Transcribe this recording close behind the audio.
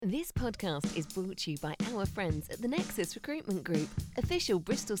This podcast is brought to you by our friends at the Nexus Recruitment Group, official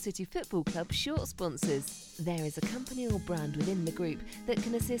Bristol City Football Club short sponsors. There is a company or brand within the group that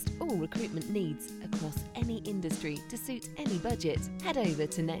can assist all recruitment needs across any industry to suit any budget. Head over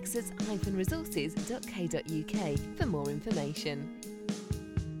to nexus-resources.co.uk for more information.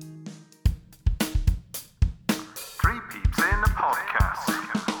 Three Peeps in a Podcast.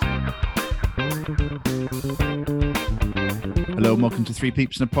 Hello and welcome to Three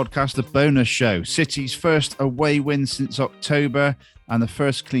Peeps in a Podcast, the bonus show. City's first away win since October and the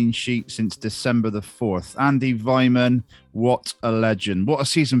first clean sheet since December the 4th. Andy Weimann, what a legend. What a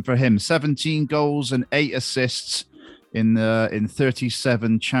season for him. 17 goals and 8 assists in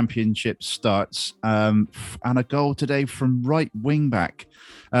 37 championship starts. And a goal today from right wing back.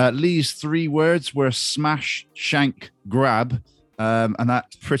 Lee's 3 words were smash, shank, grab. And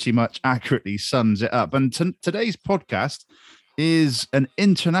that pretty much accurately sums it up. And today's podcast is an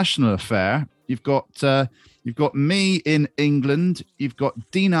international affair. You've got me in England, you've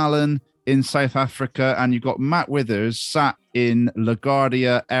got Dean Allen in South Africa, and you've got Matt Withers sat in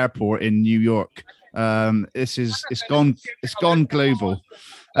LaGuardia Airport in New York. It's gone global.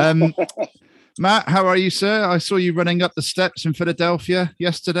 Matt, how are you, sir? I saw you running up the steps in Philadelphia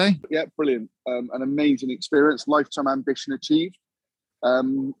yesterday. Yeah, brilliant. An amazing experience, lifetime ambition achieved.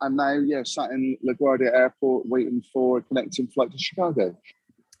 And now, sat in LaGuardia Airport waiting for a connecting flight to Chicago.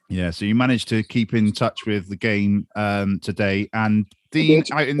 Yeah, so you managed to keep in touch with the game today. And Dean,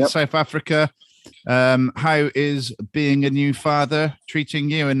 out in South Africa, how is being a new father treating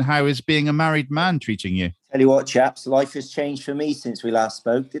you, and how is being a married man treating you? Tell you what, chaps, life has changed for me since we last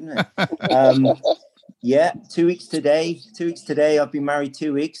spoke, didn't it? 2 weeks today. I've been married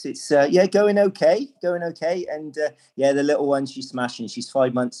 2 weeks. It's going okay. And the little one, she's smashing. She's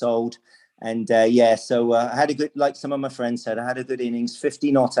 5 months old. And so I had a good, like some of my friends said, I had a good innings,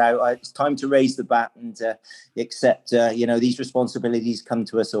 50 not out. It's time to raise the bat and accept, these responsibilities come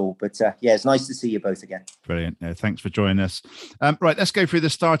to us all. But it's nice to see you both again. Brilliant. Thanks for joining us. Right, let's go through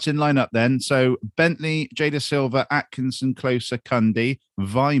the starting lineup then. So Bentley, Jada Silva, Atkinson, Closer, Cundy,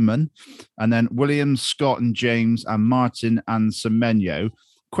 Weimann, and then Williams, Scott and James, and Martin and Semenyo.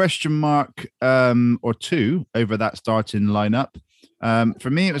 Question mark or two over that starting lineup. For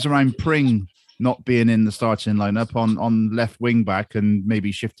me, it was around Pring not being in the starting lineup on left wing back and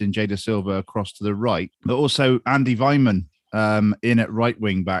maybe shifting Jada Silva across to the right, but also Andy Weimann in at right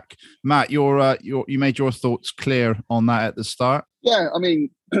wing back. Matt, you made your thoughts clear on that at the start. Yeah, I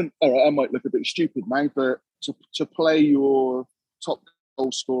mean, all right, I might look a bit stupid now, but to play your top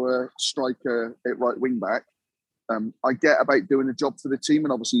goal scorer, striker at right wing back, I get about doing a job for the team,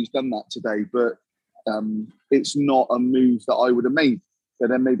 and obviously he's done that today, but it's not a move that I would have made. So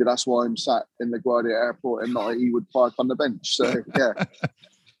then maybe that's why I'm sat in LaGuardia Airport and not he would park on the bench. So yeah,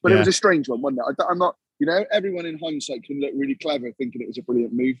 but It was a strange one, wasn't it? I'm not, everyone in hindsight can look really clever thinking it was a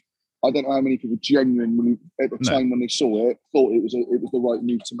brilliant move. I don't know how many people genuinely at the time when they saw it thought it was the right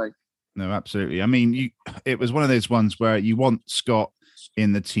move to make. No, absolutely. I mean, it was one of those ones where you want Scott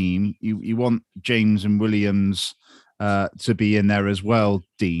in the team, you want James and Williams to be in there as well,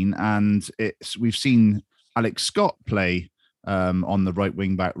 Dean. And we've seen Alex Scott play on the right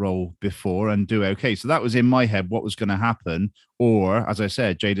wing back role before and do okay. So that was in my head what was going to happen. Or, as I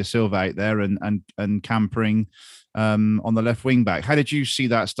said, Jada Silva out there and Cam Pring on the left wing back. How did you see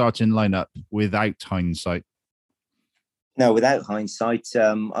that starting lineup without hindsight? No, without hindsight,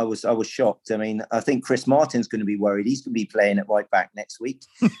 I was shocked. I mean, I think Chris Martin's going to be worried. He's going to be playing at right back next week.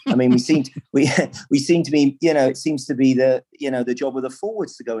 I mean, we seem to be, it seems to be the job of the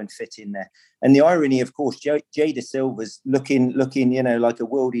forwards to go and fit in there. And the irony, of course, Jada Silva's looking, like a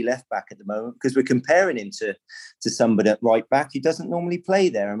worldie left back at the moment because we're comparing him to somebody at right back who doesn't normally play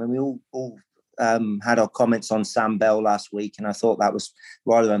there. I mean, we all had our comments on Sam Bell last week, and I thought that was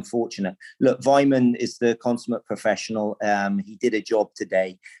rather unfortunate. Look, Weimann is the consummate professional. He did a job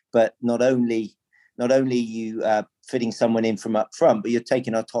today, but not only you fitting someone in from up front, but you're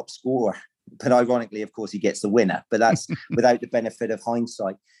taking our top scorer. But ironically, of course, he gets the winner. But that's without the benefit of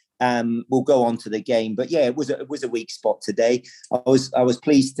hindsight. We'll go on to the game, but yeah, it was a weak spot today. I was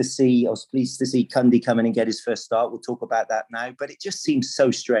pleased to see Cundy come in and get his first start. We'll talk about that now, but it just seems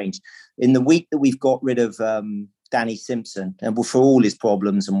so strange. In the week that we've got rid of Danny Simpson, and for all his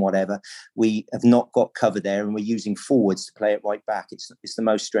problems and whatever, we have not got cover there, and we're using forwards to play it right back. It's the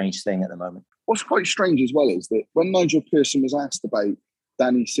most strange thing at the moment. What's quite strange as well is that when Nigel Pearson was asked about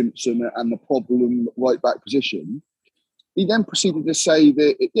Danny Simpson and the problem right back position, he then proceeded to say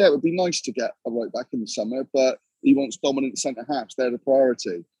that, it would be nice to get a right back in the summer, but he wants dominant centre halves. They're the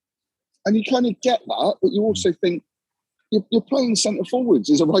priority. And you kind of get that, but you also think, you're playing centre forwards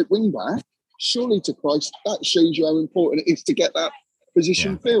as a right wing back. Surely to Christ, that shows you how important it is to get that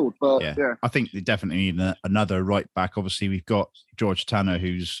position filled. But yeah, I think they definitely need another right back. Obviously, we've got George Tanner,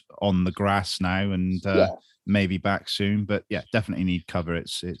 who's on the grass now, and maybe back soon. But yeah, definitely need cover.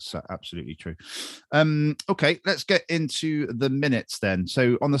 It's absolutely true. Okay, let's get into the minutes then.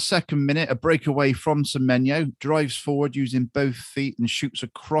 So on the second minute, a breakaway from Semenyo, drives forward using both feet and shoots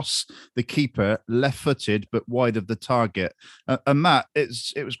across the keeper, left-footed but wide of the target. And Matt,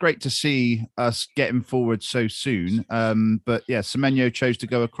 it was great to see us getting forward so soon. But yeah, Semenyo chose to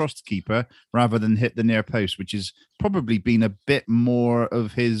go across the keeper rather than hit the near post, which has probably been a bit more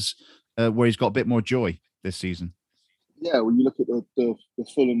of his where he's got a bit more joy this season. Yeah, when you look at the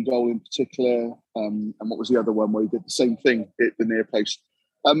Fulham goal in particular, and what was the other one where he did the same thing, hit the near post.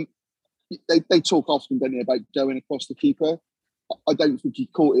 They talk often, don't they, about going across the keeper. I don't think he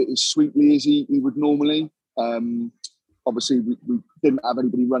caught it as sweetly as he would normally. Obviously, we didn't have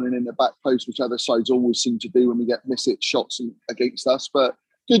anybody running in the back post, which other sides always seem to do when we get miss-hit shots against us. But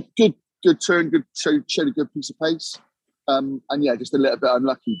good turn, showed a good piece of pace. And yeah, just a little bit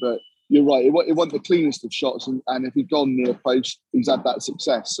unlucky, but you're right. It wasn't the cleanest of shots, and if he'd gone near post, he's had that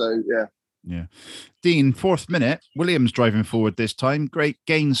success. So yeah. Yeah. Dean, 4th minute, Williams driving forward this time.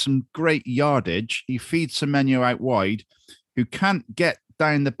 Gains some great yardage. He feeds Semenyo out wide, who can't get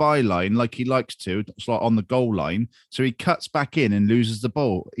down the byline like he likes to. It's like on the goal line. So he cuts back in and loses the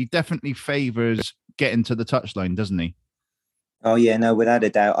ball. He definitely favours getting to the touchline, doesn't he? Oh yeah, no, without a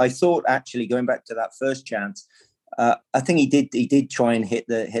doubt. I thought actually going back to that first chance, I think he did try and hit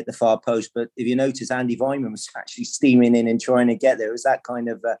the far post, but if you notice, Andy Weimann was actually steaming in and trying to get there. It was that kind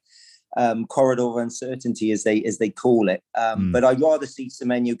of corridor of uncertainty, as they call it. But I'd rather see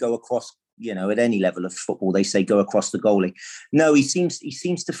Semenyo go across. At any level of football, they say go across the goalie. No, he seems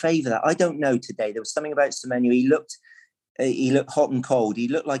to favour that. I don't know today. There was something about Semenyo. He looked hot and cold. He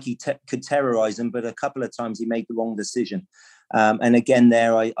looked like he could terrorise him, but a couple of times he made the wrong decision. And again,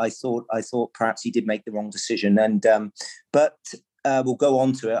 there, I thought perhaps he did make the wrong decision. And but we'll go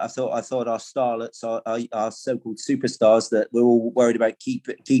on to it. I thought our starlets, our so-called superstars that we're all worried about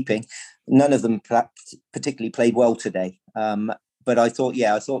keeping, none of them particularly played well today. But I thought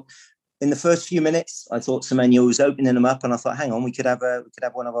in the first few minutes, I thought Semenyo was opening them up, and I thought, hang on, we could have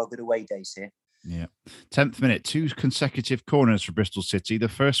one of our good away days here. Yeah. 10th minute, 2 consecutive corners for Bristol City. The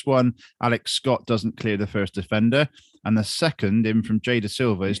first one, Alex Scott doesn't clear the first defender. And the second, in from Jay Da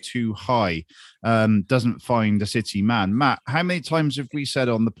Silva, is too high, doesn't find a City man. Matt, how many times have we said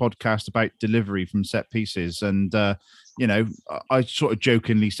on the podcast about delivery from set pieces? And, I sort of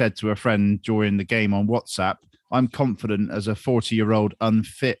jokingly said to a friend during the game on WhatsApp, I'm confident as a 40-year-old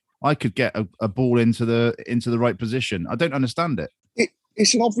unfit, I could get a ball into the right position. I don't understand it.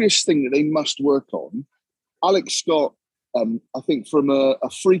 It's an obvious thing that they must work on. Alex Scott, I think from a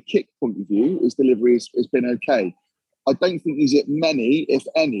free kick point of view, his delivery has been okay. I don't think he's at many, if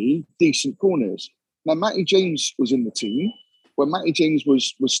any, decent corners. Now, Matty James was in the team when Matty James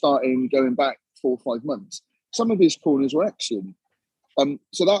was starting going back 4 or 5 months. Some of his corners were excellent.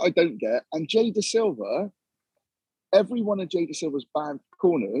 So that I don't get. And Jay Da Silva, every one of Jay Da Silva's bad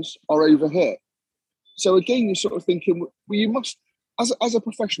corners are overhit. So again, you're sort of thinking, well, you must, as a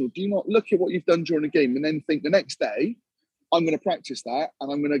professional, do you not look at what you've done during the game and then think the next day, I'm going to practice that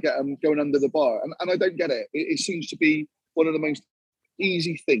and I'm going to get them going under the bar? And I don't get it. It seems to be one of the most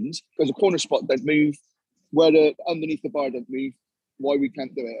easy things, because a corner spot don't move, where the underneath the bar don't move. Why we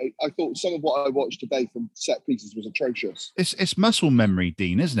can't do it? I thought some of what I watched today from set pieces was atrocious. It's muscle memory,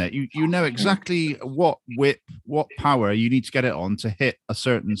 Dean, isn't it? You know exactly what whip, what power you need to get it on to hit a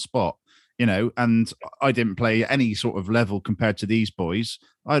certain spot, and I didn't play any sort of level compared to these boys.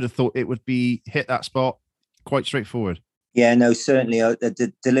 I'd have thought it would be hit that spot quite straightforward. Yeah, no, certainly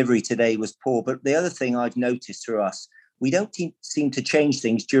the delivery today was poor. But the other thing I've noticed through us, we don't seem to change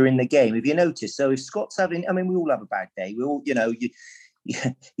things during the game. If you notice, so if Scott's having, we all have a bad day. We all,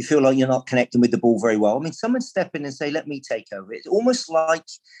 you feel like you're not connecting with the ball very well. Someone step in and say, let me take over. It's almost like,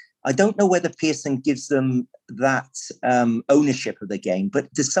 I don't know whether Pearson gives them that ownership of the game,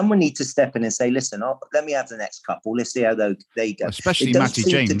 but does someone need to step in and say, listen, let me have the next couple. Let's see how they go. Especially Matty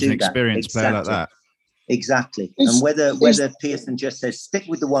James, an experienced player like that. Exactly. And whether Pearson just says, stick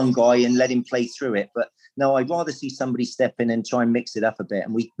with the one guy and let him play through it. But no, I'd rather see somebody step in and try and mix it up a bit.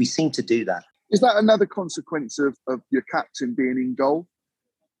 And we seem to do that. Is that another consequence of your captain being in goal?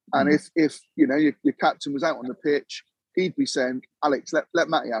 And if your captain was out on the pitch, he'd be saying, Alex, let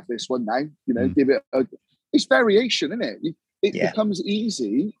Matty have this one now. Give it it's variation, isn't it? It becomes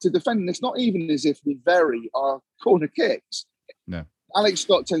easy to defend. And it's not even as if we vary our corner kicks. No. Alex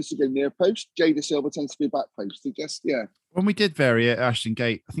Scott tends to go near post. Jay De Silva tends to be back post. It just, yeah. When we did vary at Ashton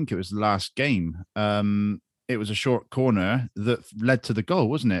Gate, I think it was the last game. It was a short corner that led to the goal,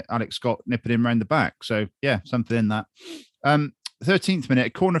 wasn't it? Alex Scott nipping him around the back. So yeah, something in that. 13th minute,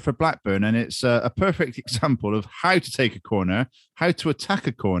 a corner for Blackburn, and it's a perfect example of how to take a corner, how to attack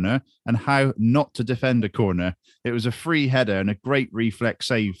a corner, and how not to defend a corner. It was a free header and a great reflex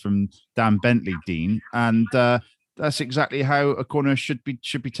save from Dan Bentley, Dean, and that's exactly how a corner should be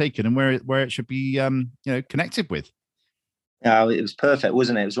taken and where it should be connected with. It was perfect,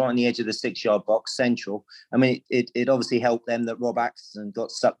 wasn't it? It was right on the edge of the 6-yard box, central. I mean, it obviously helped them that Rob Atkinson got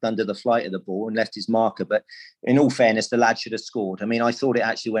sucked under the flight of the ball and left his marker. But in all fairness, the lad should have scored. I mean, I thought it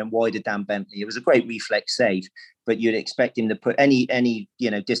actually went wide of Dan Bentley. It was a great reflex save, but you'd expect him to put any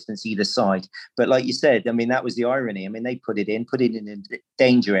distance either side. But like you said, I mean, that was the irony. I mean, they put it in a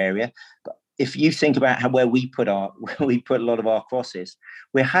danger area. But if you think about where we put a lot of our crosses,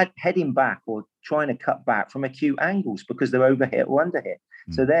 we're heading back or trying to cut back from acute angles because they're overhit or underhit.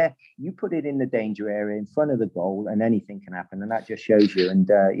 So there, you put it in the danger area in front of the goal, and anything can happen, and that just shows you. And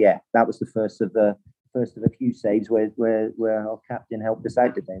that was the first of a few saves where our captain helped us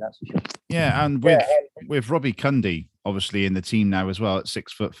out today. That's for sure. Yeah, and with Robbie Cundy obviously in the team now as well at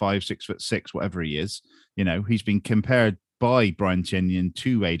 6'5", 6'6", whatever he is. You know, he's been compared by Brian Tinnion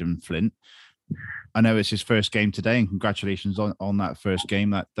to Aidan Flint. I know it's his first game today, and congratulations on that first game,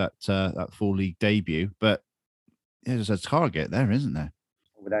 that full league debut. But there's a target there, isn't there?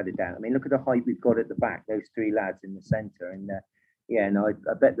 Without a doubt. I mean, look at the height we've got at the back. Those three lads in the centre, and I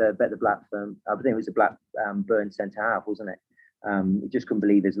bet the Blackburn. I think it was a Blackburn centre half, wasn't it? He just couldn't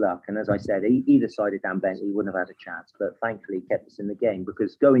believe his luck. And as I said, either side of Dan Bentley wouldn't have had a chance, but thankfully he kept us in the game,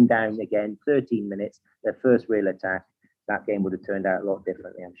 because going down again, 13 minutes, their first real attack, that game would have turned out a lot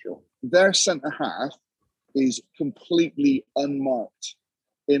differently, I'm sure. Their centre half is completely unmarked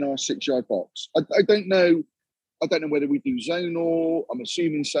in our 6-yard box. I don't know whether we do zonal. I'm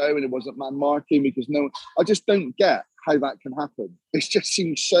assuming so, and it wasn't man marking because I just don't get how that can happen. It just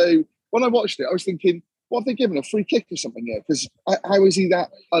seems so. When I watched it, I was thinking, what have they given, a free kick or something here? Because how is he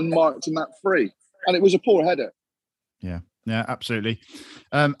that unmarked and that free? And it was a poor header. Yeah, absolutely.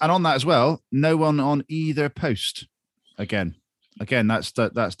 And on that as well, no one on either post. Again, that's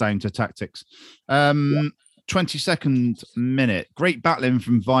down to tactics. 22nd minute, great battling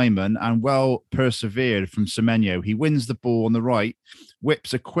from Weimann and well persevered from Semenyo. He wins the ball on the right,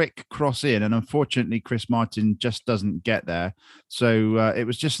 whips a quick cross in, and unfortunately Chris Martin just doesn't get there. So it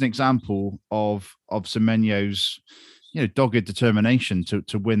was just an example of Semenyo's dogged determination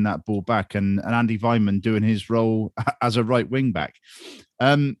to win that ball back, and Andy Weimann doing his role as a right wing back.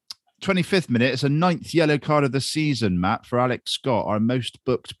 25th minute, it's a 9th yellow card of the season, Matt, for Alex Scott, our most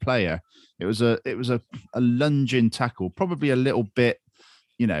booked player. It was a lunging tackle, probably a little bit,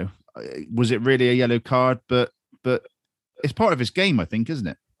 was it really a yellow card? But it's part of his game, I think, isn't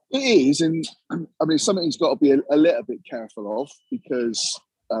it? It is, and I mean, something he's got to be a little bit careful of, because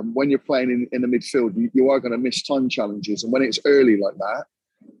when you're playing in the midfield, you are going to miss time challenges, and when it's early like that,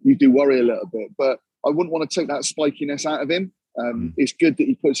 you do worry a little bit. But I wouldn't want to take that spikiness out of him. It's good that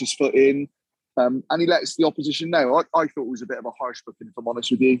he puts his foot in, and he lets the opposition know. I thought it was a bit of a harsh booking, if I'm honest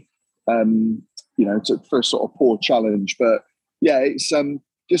with you. For a sort of poor challenge, but yeah, it's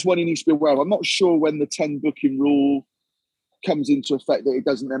just one he needs to be aware of. I'm not sure when the 10 booking rule comes into effect that it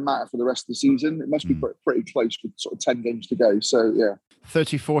doesn't then matter for the rest of the season. It must be pretty close with sort of 10 games to go. So yeah.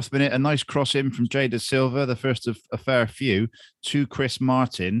 34th minute, a nice cross in from Jay De Silva, the first of a fair few, to Chris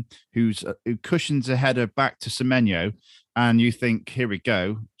Martin, who cushions a header back to Semenyo, and you think, here we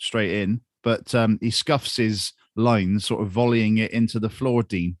go, straight in, but he scuffs his lines, sort of volleying it into the floor,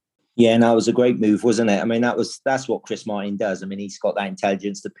 Dean. Yeah, no, it was a great move, wasn't it? I mean, that's what Chris Martin does. I mean, he's got that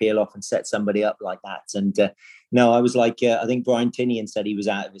intelligence to peel off and set somebody up like that. And no, I was like, I think Brian Tinnion said he was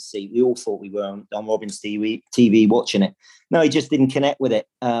out of his seat. We all thought we were on Robin's TV watching it. No, he just didn't connect with it.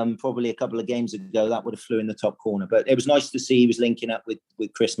 Probably a couple of games ago, that would have flew in the top corner. But it was nice to see he was linking up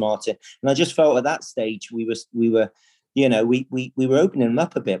with Chris Martin. And I just felt at that stage we were opening them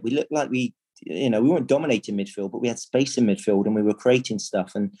up a bit. We looked like we weren't dominating midfield, but we had space in midfield and we were creating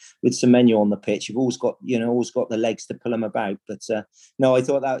stuff. And with Semenyo on the pitch, you've always got the legs to pull them about. But no, I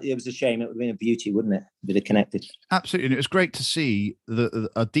thought that it was a shame. It would have been a beauty, wouldn't it? That it connected. Absolutely. And it was great to see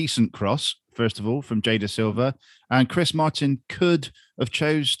a decent cross, first of all, from Jay De Silva. And Chris Martin could have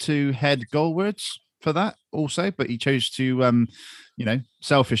chose to head goalwards for that also, but he chose to,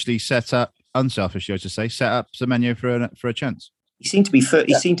 unselfishly set up Semenyo for a chance. He seemed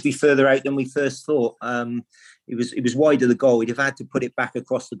to be further out than we first thought. It was wide of the goal. He'd have had to put it back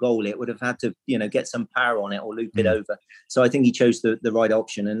across the goal. It would have had to, get some power on it or loop it over. So I think he chose the right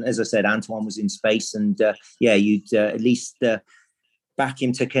option. And as I said, Antoine was in space, and you'd at least back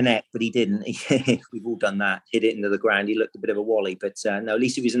him to connect, but he didn't. We've all done that. Hit it into the ground. He looked a bit of a wally, but no, at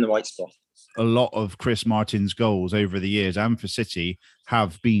least he was in the right spot. A lot of Chris Martin's goals over the years and for City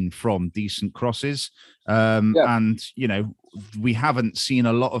have been from decent crosses. And, we haven't seen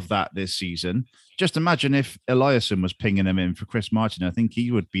a lot of that this season. Just imagine if Eliasson was pinging him in for Chris Martin. I think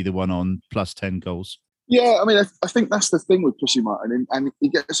he would be the one on plus 10 goals. Yeah, I mean, I think that's the thing with Chrissy Martin, and he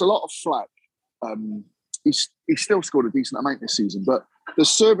gets a lot of flack. He's still scored a decent amount this season, but the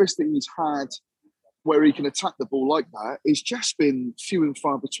service that he's had where he can attack the ball like that has just been few and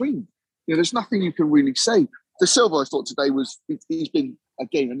far between. There's nothing you can really say. De Silva, I thought today he's been,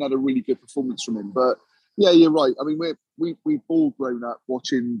 again, another really good performance from him. But yeah, you're right. I mean, we've all grown up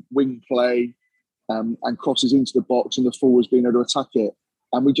watching wing play and crosses into the box and the forwards being able to attack it.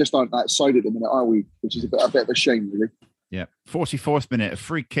 And we just aren't that side at the minute, are we? Which is a bit of a shame, really. Yeah. 44th minute, a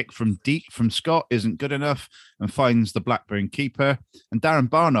free kick from deep from Scott isn't good enough and finds the Blackburn keeper. And Darren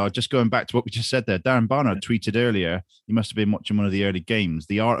Barnard, just going back to what we just said there, Darren Barnard tweeted earlier, he must have been watching one of the early games,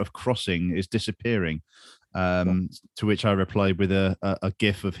 the art of crossing is disappearing. To which I replied with a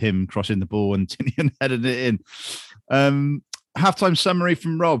gif of him crossing the ball and Tinian headed it in. Halftime summary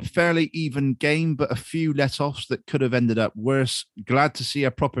from Rob. Fairly even game, but a few let-offs that could have ended up worse. Glad to see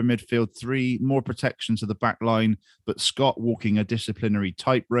a proper midfield three, more protection to the back line, but Scott walking a disciplinary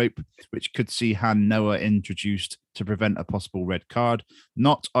tightrope, which could see Han Noah introduced to prevent a possible red card.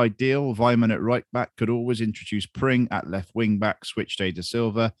 Not ideal. Weimann at right back could always introduce Pring at left wing back, switch to De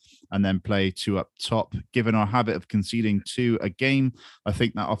Silva, and then play two up top. Given our habit of conceding two a game, I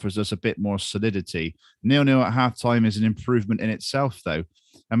think that offers us a bit more solidity. 0-0 at halftime is an improvement in itself, though.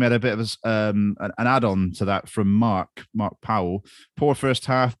 And we had a bit of an add-on to that from Mark Powell. Poor first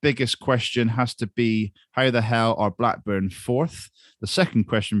half. Biggest question has to be, how the hell are Blackburn fourth? The second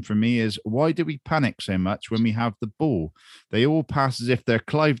question for me is, why do we panic so much when we have the ball? They all pass as if they're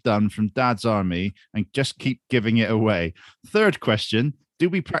Clive Dunn from Dad's Army and just keep giving it away. Third question, do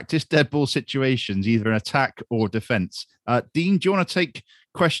we practice dead ball situations, either in attack or defence? Dean, do you want to take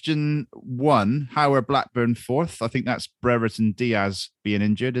question one? How are Blackburn fourth? I think that's Brereton Diaz being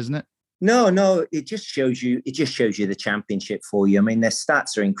injured, isn't it? No, it just shows you the championship for you. I mean, their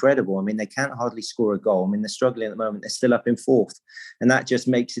stats are incredible. I mean, they can't hardly score a goal. I mean, they're struggling at the moment. They're still up in fourth. And that just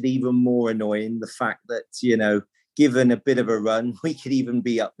makes it even more annoying, the fact that, given a bit of a run, we could even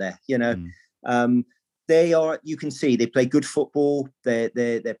be up there, They are, you can see they play good football.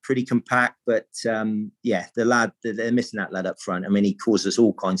 They're pretty compact, but the lad, they're missing that lad up front. I mean, he caused us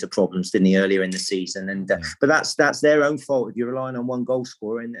all kinds of problems, didn't he, earlier in the season? And but that's their own fault if you're relying on one goal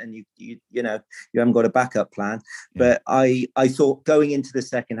scorer and you haven't got a backup plan. Yeah. But I thought going into the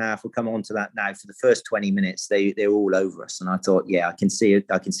second half, we'll come on to that now. For the first 20 minutes, they're all over us, and I thought, I can see it.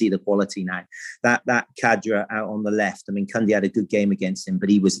 I can see the quality now. That Kadra out on the left. I mean, Cundy had a good game against him, but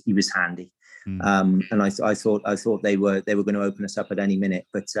he was handy. And I thought they were going to open us up at any minute,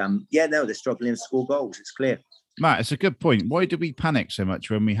 but they're struggling to score goals. It's clear. Matt, it's a good point. Why do we panic so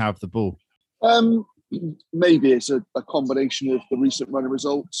much when we have the ball? Maybe it's a combination of the recent run of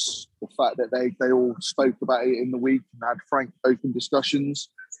results, the fact that they all spoke about it in the week and had frank, open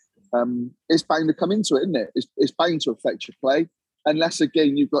discussions. It's bound to come into it, isn't it? It's bound to affect your play, unless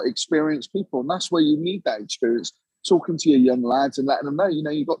again you've got experienced people, and that's where you need that experience. Talking to your young lads and letting them know,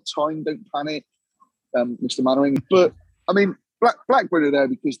 you've got time, don't panic, Mr. Mannering. But, I mean, Blackburn are there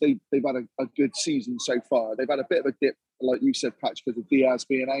because they've had a good season so far. They've had a bit of a dip, like you said, Patch, because of Diaz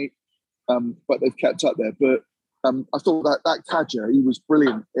being out, but they've kept up there. But I thought that Kadra, he was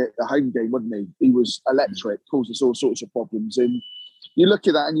brilliant at the home game, wasn't he? He was electric, caused us all sorts of problems. And you look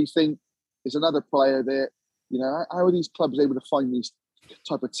at that and you think, there's another player there. How are these clubs able to find these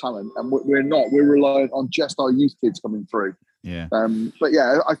type of talent? And we're reliant on just our youth kids coming through. But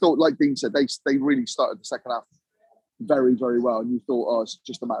I thought, like Dean said, they really started the second half very, very well, and you thought, it's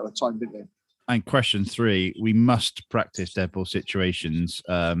just a matter of time, didn't you? And question 3, we must practice dead ball situations,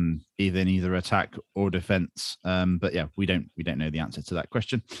 either attack or defense, but we don't know the answer to that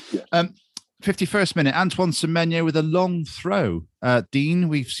question. 51st minute, Antoine Semenyo with a long throw. Dean,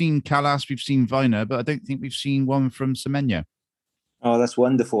 we've seen Callas, we've seen Viner, but I don't think we've seen one from Semenyo. Oh, that's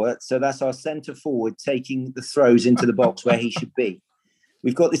wonderful. So that's our centre forward taking the throws into the box where he should be.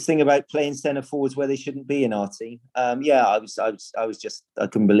 We've got this thing about playing centre forwards where they shouldn't be in our team. I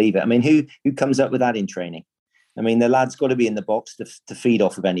couldn't believe it. I mean, who comes up with that in training? I mean, the lad's got to be in the box to feed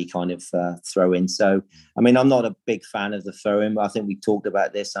off of any kind of throw-in. So, I mean, I'm not a big fan of the throw-in, but I think we've talked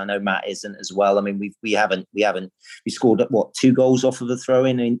about this. I know Matt isn't as well. I mean, we scored what 2 goals off of the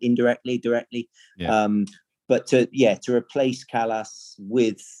throw-in indirectly, directly. Yeah. But to replace Callas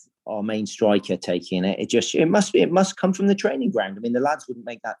with our main striker taking it, it must come from the training ground. I mean, the lads wouldn't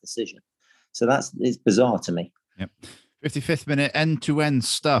make that decision. So it's bizarre to me. Yep. 55th minute, end-to-end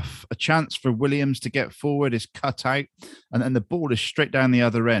stuff. A chance for Williams to get forward is cut out, and then the ball is straight down the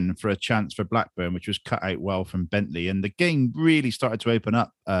other end for a chance for Blackburn, which was cut out well from Bentley. And the game really started to open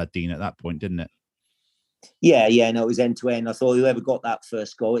up, Dean, at that point, didn't it? Yeah, no, it was end-to-end. I thought whoever got that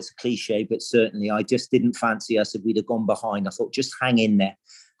first goal, it's a cliche, but certainly I just didn't fancy us if we'd have gone behind. I thought, just hang in there.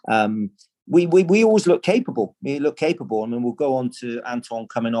 We always look capable. We look capable. I mean, we'll go on to Antoine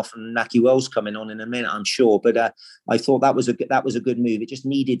coming off and Naki Wells coming on in a minute, I'm sure. But I thought that was a good move. It just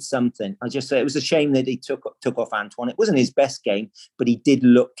needed something. I just say it was a shame that he took off Antoine. It wasn't his best game, but he did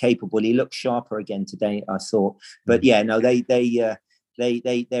look capable. He looked sharper again today, I thought. But yeah, no, they're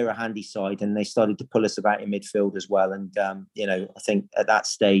a handy side, and they started to pull us about in midfield as well. And I think at that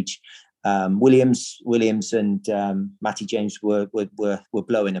stage, Williams and Matty James were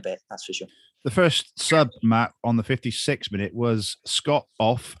blowing a bit, that's for sure. The first sub, Matt, on the 56th minute was Scott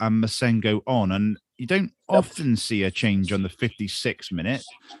off and Masengo on, and you don't often see a change on the 56th minute.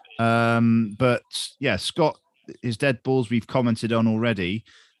 But yeah, Scott, his dead balls we've commented on already.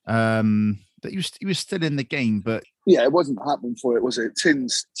 But he was still in the game, but yeah, it wasn't happening for it, was it?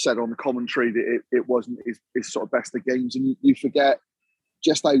 Tins said on the commentary that it wasn't his sort of best of games, and you forget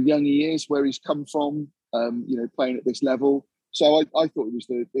just how young he is, where he's come from, playing at this level. So I thought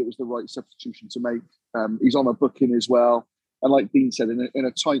it was the right substitution to make. He's on a booking as well, and like Dean said, in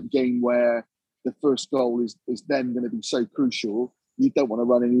a tight game where the first goal is then going to be so crucial, you don't want to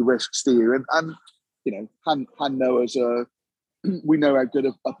run any risks, do you? And Han Noah's we know how good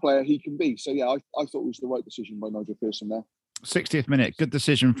a player he can be. So yeah, I thought it was the right decision by Nigel Pearson there. 60th minute, good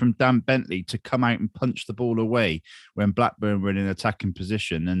decision from Dan Bentley to come out and punch the ball away when Blackburn were in an attacking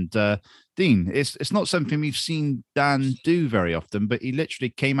position. And Dean, it's not something we've seen Dan do very often, but he literally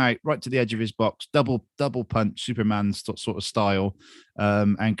came out right to the edge of his box, double punch, Superman sort of style,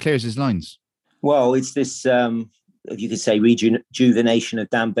 and clears his lines. Well, it's this, if you could say, rejuvenation of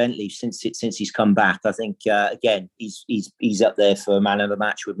Dan Bentley since he's come back. I think again he's up there for man of the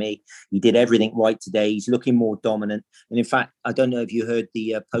match with me. He did everything right today. He's looking more dominant. And in fact, I don't know if you heard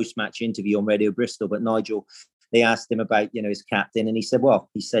the post-match interview on Radio Bristol, but Nigel, they asked him about his captain, and he said,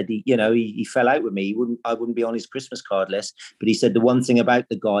 he fell out with me. I wouldn't be on his Christmas card list, but he said the one thing about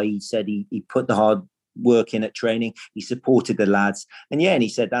the guy, he said he put the hard work in at training. He supported the lads, and he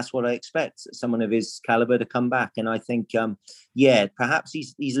said that's what I expect someone of his caliber to come back. And I think perhaps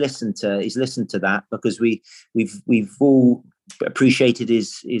he's listened to that, because we've all appreciated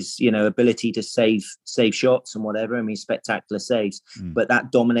his ability to save shots and whatever. I mean, spectacular saves, but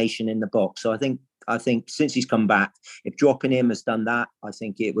that domination in the box. So I think since he's come back, if dropping him has done that, I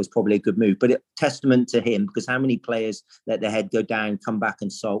think it was probably a good move. But testament to him, because how many players let their head go down, come back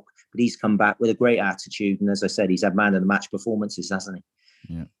and sulk? But he's come back with a great attitude. And as I said, he's had man of the match performances, hasn't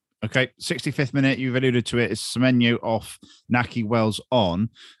he? Yeah. Okay, 65th minute, you've alluded to it. It's Semenyo off, Naki Wells on.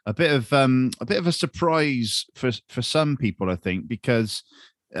 A bit of a surprise for some people, I think, because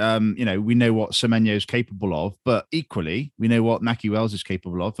we know what Semenyo is capable of, but equally we know what Naki Wells is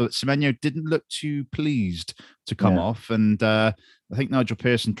capable of. But Semenyo didn't look too pleased to come off, and I think Nigel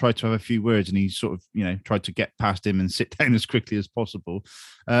Pearson tried to have a few words, and he sort of tried to get past him and sit down as quickly as possible.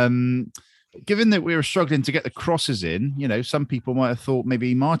 Given that we were struggling to get the crosses in, some people might have thought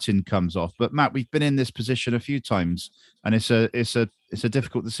maybe Martin comes off. But Matt, we've been in this position a few times, and it's a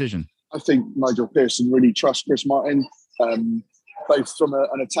difficult decision. I think Nigel Pearson really trusts Chris Martin, both from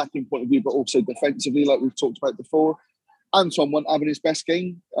an attacking point of view, but also defensively, like we've talked about before. Antoine wasn't having his best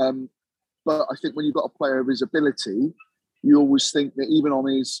game, but I think when you've got a player of his ability, you always think that even on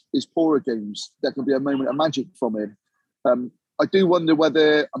his poorer games, there can be a moment of magic from him. I do wonder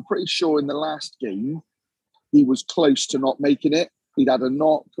whether, I'm pretty sure in the last game, he was close to not making it. He'd had a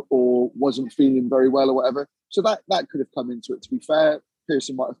knock or wasn't feeling very well or whatever. So that could have come into it, to be fair.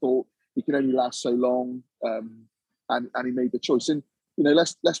 Pearson might have thought he can only last so long, and he made the choice. And,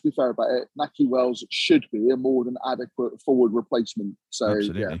 let's be fair about it. Naki Wells should be a more than adequate forward replacement. So,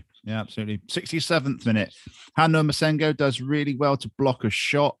 absolutely. Yeah, absolutely. 67th minute. Hano Masengo does really well to block a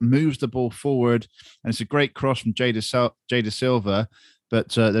shot, moves the ball forward, and it's a great cross from Jada Silva, but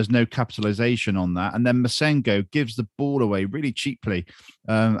there's no capitalization on that. And then Masengo gives the ball away really cheaply,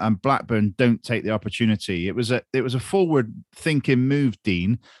 and Blackburn don't take the opportunity. It was a forward-thinking move,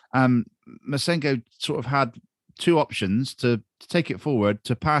 Dean. Masengo sort of had two options to take it forward,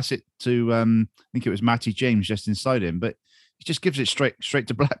 to pass it to I think it was Matty James just inside him, but he just gives it straight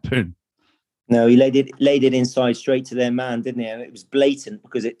to Blackburn. No, he laid it inside straight to their man, didn't he? And it was blatant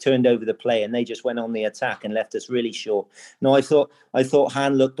because it turned over the play and they just went on the attack and left us really short. No, I thought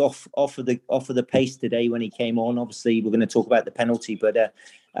Han looked off of the pace today when he came on. Obviously, we're going to talk about the penalty, but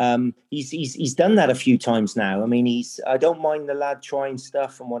he's done that a few times now. I mean, I don't mind the lad trying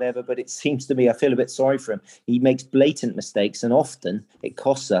stuff and whatever, but it seems to me I feel a bit sorry for him. He makes blatant mistakes and often it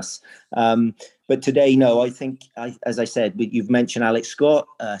costs us. But today, no, I think, as I said, you've mentioned Alex Scott,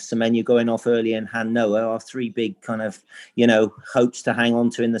 Semenyo going off early, and Han Noah are three big kind of, hopes to hang on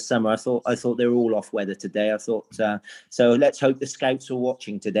to in the summer. I thought they were all off weather today. I thought so. Let's hope the scouts are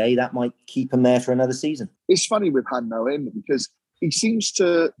watching today. That might keep them there for another season. It's funny with Han Noah, isn't it? Because he seems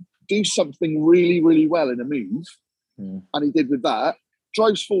to do something really, really well in a move, and he did with that.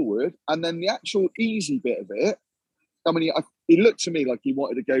 Drives forward, and then the actual easy bit of it. I mean, he looked to me like he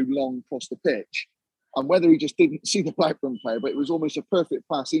wanted to go long across the pitch, and whether he just didn't see the Blackburn player, but it was almost a perfect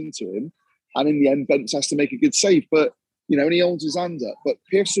pass into him. And in the end, Bents has to make a good save, but and he holds his hand up. But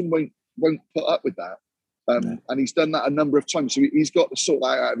Pearson won't put up with that, and he's done that a number of times. So he's got to sort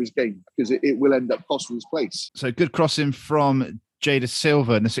that out of his game because it will end up costing his place. So good crossing from Jay Da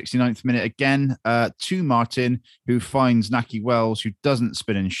Silva in the 69th minute again to Martin, who finds Nahki Wells, who doesn't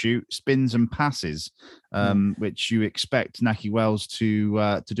spin and shoot, spins and passes, which you expect Nahki Wells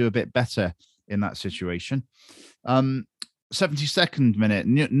to do a bit better in that situation. 72nd minute,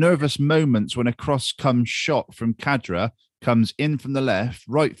 nervous moments when a cross comes shot from Khadra, comes in from the left,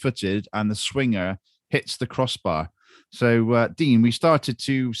 right-footed, and the swinger hits the crossbar. So, Dean, we started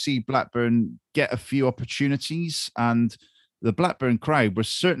to see Blackburn get a few opportunities, and the Blackburn crowd was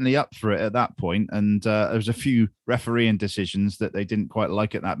certainly up for it at that point, and there was a few refereeing decisions that they didn't quite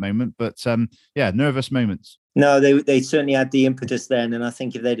like at that moment. But nervous moments. No, they certainly had the impetus then, and I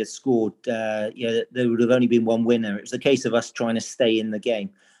think if they'd have scored, there would have only been one winner. It was a case of us trying to stay in the game.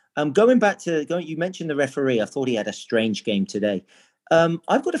 Going back to you mentioned the referee. I thought he had a strange game today.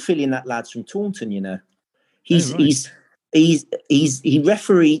 I've got a feeling that lad's from Taunton. He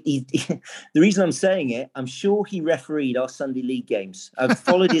refereed. The reason I'm saying it, I'm sure he refereed our Sunday League games. I've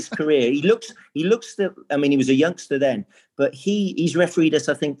followed his career. He looks. I mean, he was a youngster then, but he's refereed us,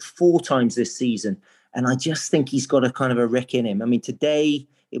 I think, 4 times this season, and I just think he's got a kind of a wreck in him. I mean, today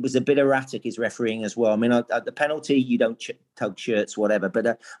it was a bit erratic, his refereeing as well. I mean, at the penalty, you don't tug shirts, whatever.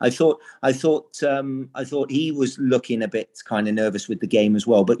 But I thought he was looking a bit kind of nervous with the game as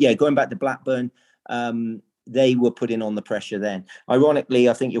well. But yeah, going back to Blackburn. They were putting on the pressure then. Ironically,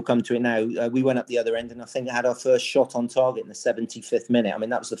 I think you'll come to it now. We went up the other end and I think had our first shot on target in the 75th minute. I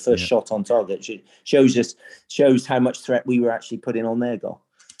mean, that was the first shot on target. It shows how much threat we were actually putting on their goal.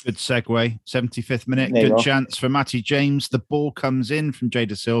 Good segue. 75th minute. Good chance for Matty James. The ball comes in from Jay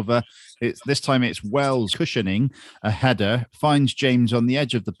Da Silva. This time it's Wells cushioning a header, finds James on the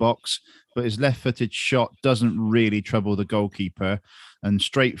edge of the box, but his left-footed shot doesn't really trouble the goalkeeper. And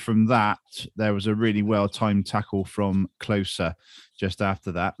straight from that, there was a really well-timed tackle from Closer just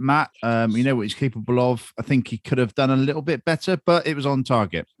after that. Matt, you know what he's capable of. I think he could have done a little bit better, but it was on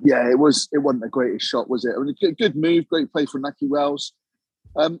target. Yeah, it wasn't the greatest shot, was it? I mean, good move, great play from Nahki Wells.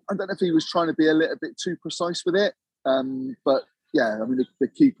 I don't know if he was trying to be a little bit too precise with it. But yeah, I mean, the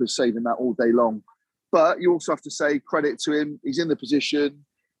keeper's saving that all day long. But you also have to say credit to him. He's in the position.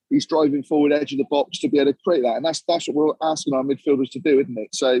 He's driving forward edge of the box to be able to create that. And that's what we're asking our midfielders to do, isn't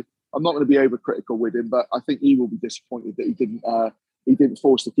it? So I'm not going to be overcritical with him, but I think he will be disappointed that he didn't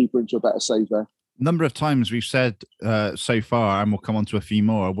force the keeper into a better save there. Number of times we've said so far, and we'll come on to a few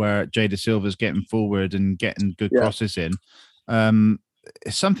more, where Jay Da Silva's getting forward and getting good crosses in.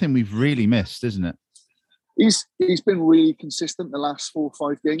 It's something we've really missed, isn't it? He's been really consistent the last 4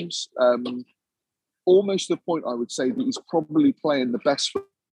 or 5 games. Almost to the point I would say that he's probably playing the best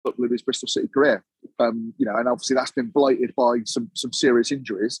football of his Bristol City career. And obviously that's been blighted by some serious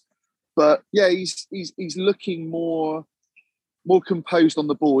injuries. But yeah, he's looking more composed on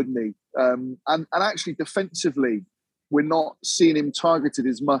the ball, isn't he? And actually defensively, we're not seeing him targeted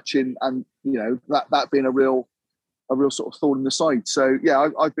as much and that being a real sort of thorn in the side. So yeah,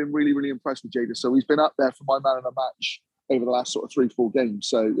 I've been really, really impressed with Jada. So he's been up there for my man of the match over the last sort of 3-4 games.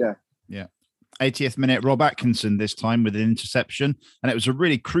 So yeah. 80th minute, Rob Atkinson this time with an interception, and it was a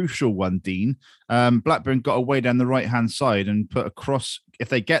really crucial one, Dean. Blackburn got away down the right-hand side and put a cross. If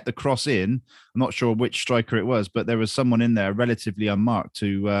they get the cross in, I'm not sure which striker it was, but there was someone in there relatively unmarked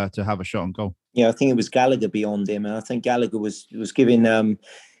to have a shot on goal. Yeah, I think it was Gallagher beyond him, and I think Gallagher was giving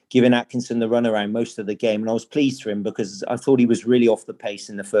Atkinson the runaround most of the game, and I was pleased for him because I thought he was really off the pace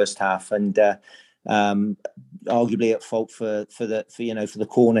in the first half, and arguably at fault for the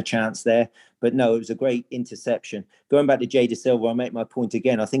corner chance there. But no, it was a great interception. Going back to Jay Da Silva, I'll make my point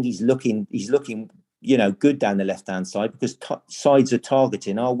again. I think he's looking good down the left-hand side, because sides are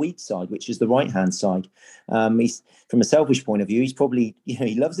targeting our weak side, which is the right-hand side. He's, from a selfish point of view, he's probably,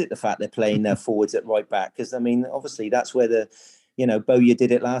 he loves it, the fact they're playing their forwards at right back, because, I mean, obviously that's where the, Bowyer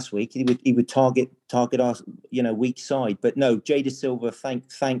did it last week. He would target our, weak side. But no, Jay Da Silva,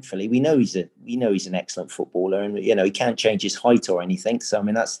 thankfully, we know he's an excellent footballer, and he can't change his height or anything. So I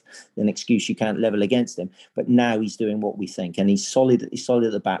mean, that's an excuse you can't level against him. But now he's doing what we think, and he's solid. He's solid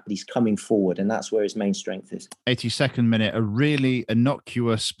at the back, but he's coming forward, and that's where his main strength is. 82nd minute, a really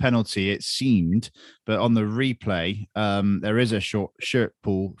innocuous penalty, it seemed, but on the replay, there is a short shirt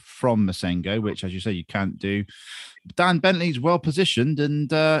pull from Masengo, which, as you say, you can't do. Dan Bentley's well positioned,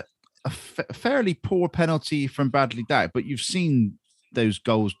 and a fairly poor penalty from Bradley Dack, but you've seen those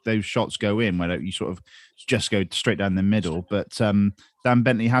shots go in where you sort of just go straight down the middle. But Dan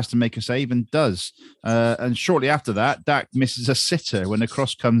Bentley has to make a save and does. And shortly after that, Dack misses a sitter when the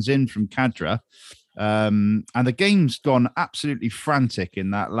cross comes in from Khadra. And the game's gone absolutely frantic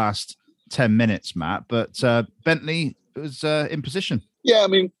in that last 10 minutes, Matt. But Bentley was in position. Yeah, I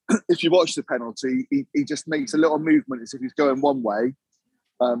mean, if you watch the penalty, he just makes a little movement as if he's going one way.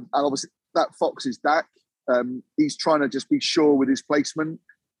 And obviously that Fox is Dack. He's trying to just be sure with his placement.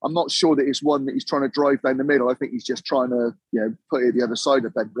 I'm not sure that it's one that he's trying to drive down the middle. I think he's just trying to, put it at the other side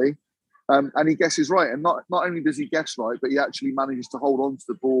of Bentley. And he guesses right. And not only does he guess right, but he actually manages to hold on to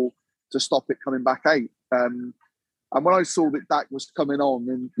the ball to stop it coming back out. And when I saw that Dack was coming on,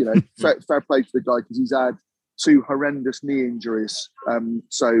 and, fair play to the guy, because he's had 2 horrendous knee injuries.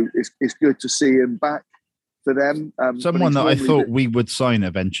 So it's good to see him back for them. Someone that I thought we would sign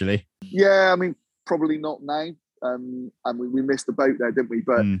eventually. Yeah, I mean, probably not now. And we missed the boat there, didn't we?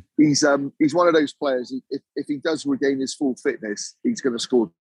 But he's one of those players. If he does regain his full fitness, he's going to score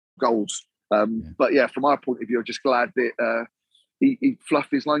goals. But yeah, from our point of view, I'm just glad that he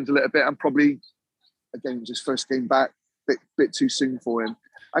fluffed his lines a little bit, and probably, again, it was his first game back, bit too soon for him.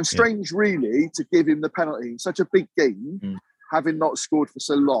 And strange, really, to give him the penalty in such a big game, having not scored for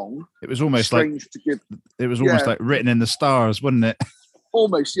so long. It was almost like written in the stars, wasn't it?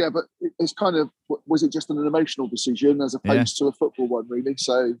 Almost, yeah. But it's kind of, was it just an emotional decision as opposed to a football one, really?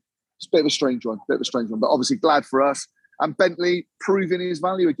 So it's a bit of a strange one. But obviously glad for us. And Bentley proving his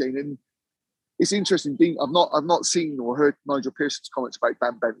value again. And it's interesting. I've not seen or heard Nigel Pearson's comments about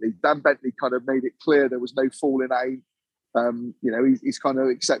Dan Bentley. Dan Bentley kind of made it clear there was no falling out. He's kind of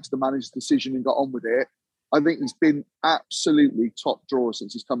accepted the manager's decision and got on with it. I think he's been absolutely top drawer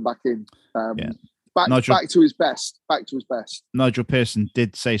since he's come back in. Back to his best. Nigel Pearson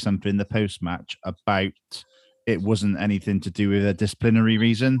did say something in the post-match about it wasn't anything to do with a disciplinary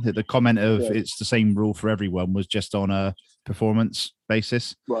reason. The comment of it's the same rule for everyone was just on a performance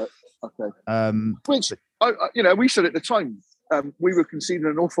basis. Right. Okay. Which we said at the time, we were conceding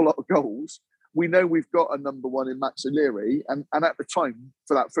an awful lot of goals. We know we've got a number one in Max O'Leary, and at the time,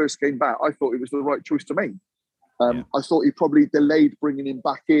 for that first game back, I thought it was the right choice to make. I thought he probably delayed bringing him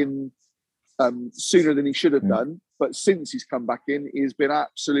back in sooner than he should have done. But since he's come back in, he's been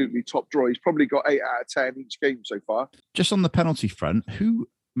absolutely top drawer. He's probably got 8 out of 10 each game so far. Just on the penalty front, who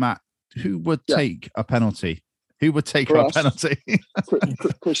would take a penalty? Who would take our penalty?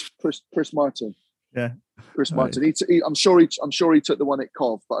 Chris Martin. Yeah. Chris Martin. I'm sure he took the one at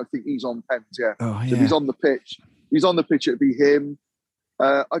Cov, but I think he's on pens. Yeah. Oh, yeah. So if he's on the pitch. It'd be him.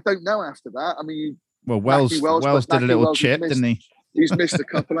 I don't know after that. I mean, Wells did a little chip, didn't he? He's missed a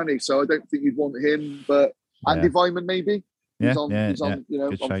couple, hasn't he? So I don't think you'd want him. But Andy Weimann, maybe. He's on fire,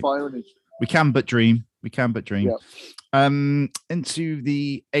 isn't he? We can but dream. Yeah. Into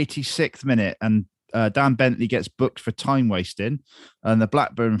the 86th minute, and Dan Bentley gets booked for time wasting, and the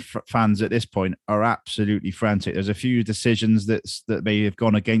Blackburn fans at this point are absolutely frantic. There's a few decisions that may have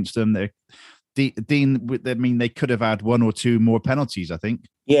gone against them. Dean, I mean, they could have had 1 or 2 more penalties, I think.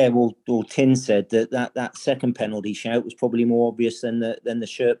 Yeah, well, Tin said that second penalty shout was probably more obvious than the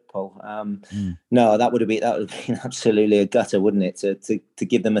shirt pull. No, that would have been absolutely a gutter, wouldn't it, to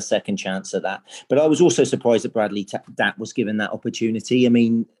give them a second chance at that? But I was also surprised that Bradley Dack was given that opportunity. I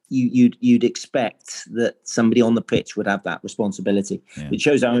mean, you'd expect that somebody on the pitch would have that responsibility. Yeah. It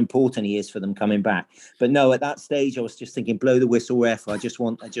shows how important he is for them coming back. But no, at that stage, I was just thinking, blow the whistle, ref. I just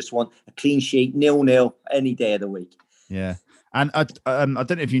want a clean sheet, 0-0 any day of the week. Yeah. And I don't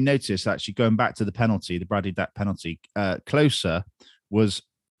know if you noticed, actually, going back to the penalty, the Bradley Dack penalty, Closer was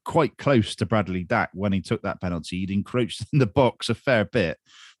quite close to Bradley Dack when he took that penalty. He'd encroached in the box a fair bit.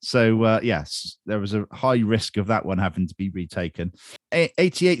 So, yes, there was a high risk of that one having to be retaken.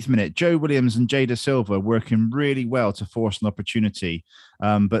 88th minute, Joe Williams and Jada Silva working really well to force an opportunity.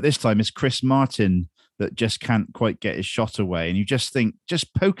 But this time it's Chris Martin that just can't quite get his shot away. And you just think,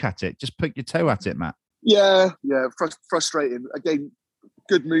 just poke at it, just poke your toe at it, Matt. Yeah, frustrating. Again,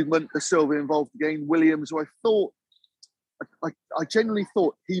 good movement. The Silva involved again. Williams, who I thought, I genuinely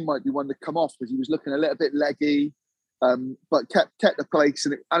thought he might be one to come off because he was looking a little bit leggy, but kept the place,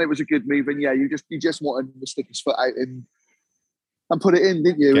 and it was a good move. And yeah, you just wanted to stick his foot out and put it in,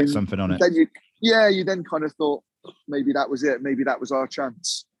 didn't you? Get and something on it. Then you then kind of thought maybe that was it. Maybe that was our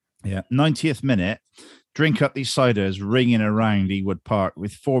chance. Yeah, 90th minute. Drink up these ciders ringing around Ewood Park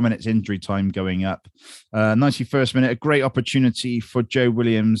with 4 minutes injury time going up. 91st minute, a great opportunity for Joe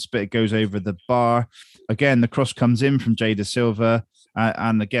Williams, but it goes over the bar. Again, the cross comes in from Jada Silva.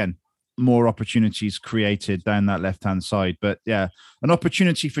 And again, more opportunities created down that left-hand side. But yeah, an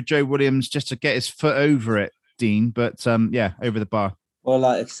opportunity for Joe Williams just to get his foot over it, Dean. But yeah, over the bar. Well,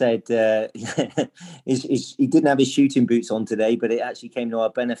 like I said, he didn't have his shooting boots on today, but it actually came to our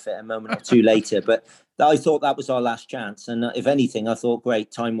benefit a moment or two later. But I thought that was our last chance. And if anything, I thought,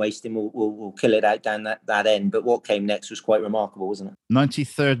 great, time wasting, we'll kill it out down that end. But what came next was quite remarkable, wasn't it?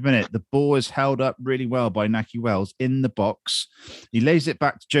 93rd minute, the ball is held up really well by Nahki Wells in the box. He lays it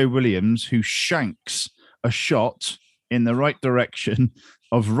back to Joe Williams, who shanks a shot in the right direction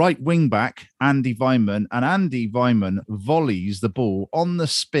of right wing back Andy Weimann, and Andy Weimann volleys the ball on the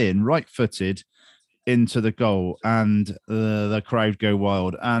spin, right footed, into the goal, and the crowd go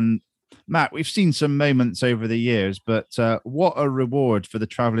wild. And Matt, we've seen some moments over the years, but what a reward for the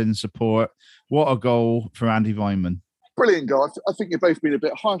travelling support. What a goal for Andy Weimann. Brilliant goal. I think you've both been a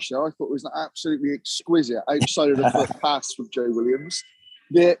bit harsh there. I thought it was an absolutely exquisite outside of the foot pass from Joe Williams.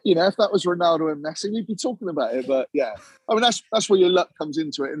 Yeah, if that was Ronaldo and Messi, we'd be talking about it. But yeah, I mean, that's where your luck comes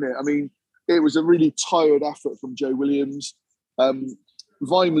into it, isn't it? I mean, it was a really tired effort from Joe Williams.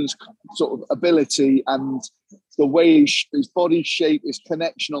 Weimann's sort of ability and the way his body shape, his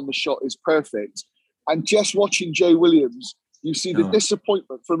connection on the shot is perfect. And just watching Joe Williams, you see the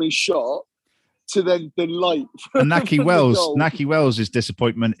disappointment from his shot to then the light. And Nahki Wells'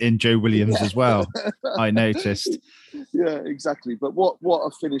 disappointment in Joe Williams as well, I noticed. Yeah, exactly. But what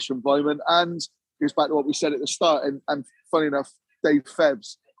a finish from Weimann. And it goes back to what we said at the start. And funny enough, Dave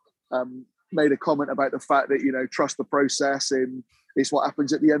Febbs made a comment about the fact that, trust the process, and it's what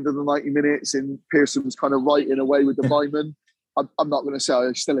happens at the end of the 90 minutes. And Pearson was kind of right in a way with the Weimann. I'm not going to say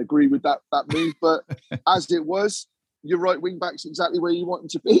I still agree with that move, but as it was, your right wing back's exactly where you want him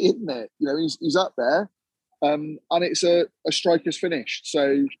to be, isn't it? He's up there, and it's a striker's finish.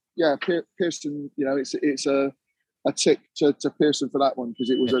 So yeah, Pearson, it's a tick to Pearson for that one, because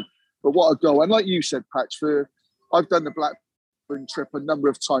it was but what a goal. And like you said, Patch, I've done the Blackburn trip a number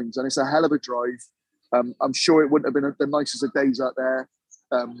of times, and it's a hell of a drive. I'm sure it wouldn't have been the nicest of days out there,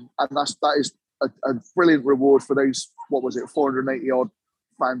 and that is a brilliant reward for those 480 odd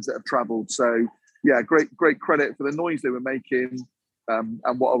fans that have travelled. So yeah, great credit for the noise they were making,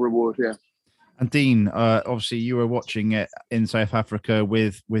 and what a reward, yeah. And Dean, obviously you were watching it in South Africa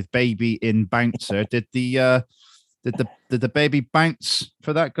with baby in bouncer. Did the baby bounce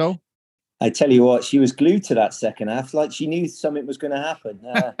for that goal? I tell you what, she was glued to that second half, like she knew something was going to happen.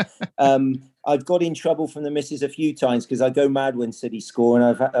 I've got in trouble from the missus a few times because I go mad when City score,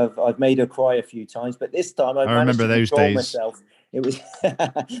 and I've made her cry a few times. But this time I remember those days. Myself. It was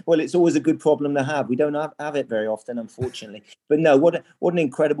well. It's always a good problem to have. We don't have it very often, unfortunately. But no, what an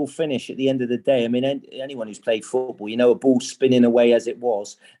incredible finish at the end of the day. I mean, anyone who's played football, a ball spinning away as it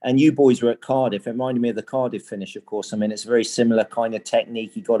was. And you boys were at Cardiff. It reminded me of the Cardiff finish, of course. I mean, it's a very similar kind of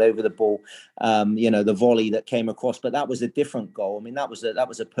technique. He got over the ball, the volley that came across. But that was a different goal. I mean, that was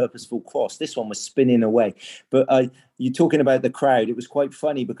a purposeful cross. This one was spinning away. But you're talking about the crowd. It was quite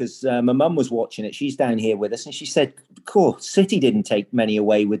funny because my mum was watching it. She's down here with us, and she said, "Cool, City didn't take many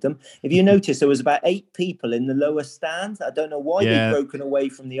away with them." If you notice, there was about 8 people in the lower stand. I don't know why they'd broken away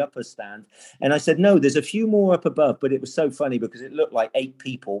from the upper stand. And I said, no, there's a few more up above. But it was so funny because it looked like 8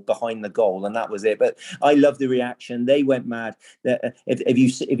 people behind the goal, and that was it. But I love the reaction. They went mad.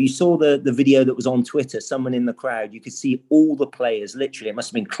 If you saw the video that was on Twitter, someone in the crowd, you could see all the players. Literally, it must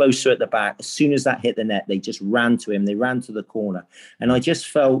have been closer at the back. As soon as that hit the net, they just ran to him. They ran to the corner, and I just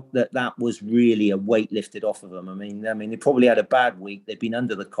felt that was really a weight lifted off of them. I mean, they probably had a bad week. They've been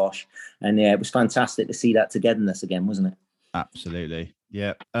under the cosh, and yeah, it was fantastic to see that togetherness again, wasn't it? Absolutely,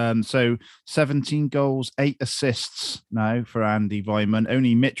 yeah. So 17 goals, 8 assists now for Andy Weimann.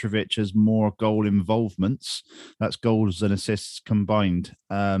 Only Mitrovic has more goal involvements. That's goals and assists combined.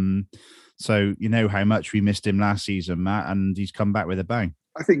 So you know how much we missed him last season, Matt, and he's come back with a bang.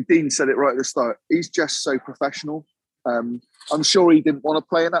 I think Dean said it right at the start. He's just so professional. I'm sure he didn't want to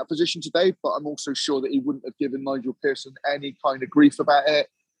play in that position today, but I'm also sure that he wouldn't have given Nigel Pearson any kind of grief about it.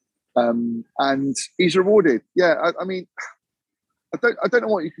 And he's rewarded. Yeah, I mean, I don't know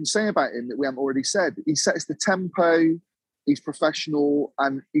what you can say about him that we haven't already said. He sets the tempo, he's professional,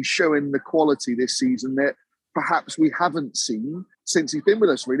 and he's showing the quality this season that perhaps we haven't seen since he's been with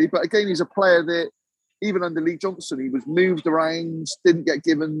us, really. But again, he's a player that, even under Lee Johnson, he was moved around, didn't get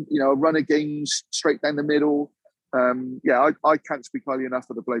given, a run of games straight down the middle. I can't speak highly enough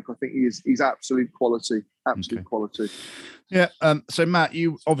of the bloke. I think he's absolute quality, quality. Yeah. So Matt,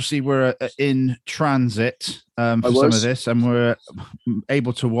 you obviously were in transit for some of this, and were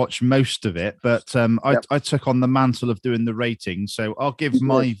able to watch most of it. But I took on the mantle of doing the rating, so I'll give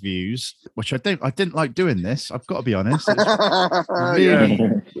my views, which I didn't like doing this. I've got to be honest.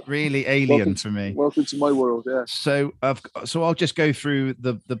 It's really alien for me. Welcome to my world. Yeah. So I'll just go through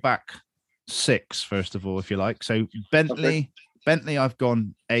the back six first of all, if you like. So Bentley, I've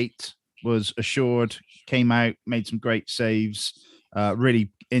gone 8. Was assured, came out, made some great saves,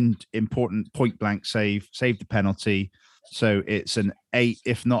 really important point blank save, saved the penalty. So it's an 8,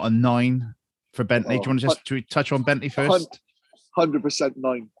 if not a 9 for Bentley. Do you want to just touch on Bentley first? 100%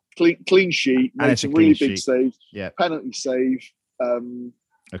 9. Clean sheet, made some really big saves. Yeah, penalty save.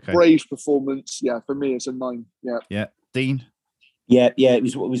 Brave performance. Yeah, for me it's a 9. Yeah. Dean. Yeah.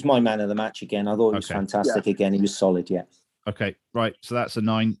 It was my man of the match again. I thought he was fantastic again. He was solid. Yeah. Okay, right. So that's a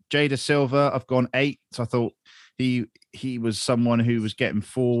 9. Jay Dasilva, I've gone 8. So I thought he was someone who was getting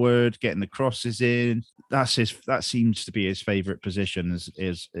forward, getting the crosses in. That seems to be his favourite position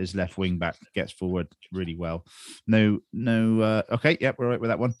is left wing back. Gets forward really well. No. Okay, yeah, we're right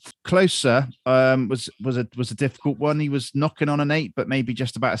with that one. Closer was a difficult one. He was knocking on an 8, but maybe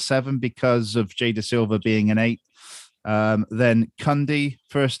just about a 7 because of Jay Dasilva being an 8. Then Cundy,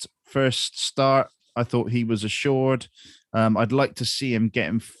 first start. I thought he was assured. I'd like to see him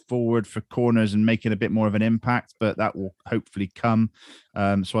getting forward for corners and making a bit more of an impact, but that will hopefully come.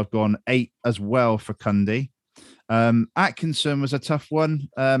 So I've gone 8 as well for Cundy. Atkinson was a tough one.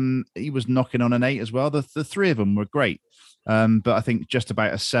 He was knocking on an 8 as well. The three of them were great, but I think just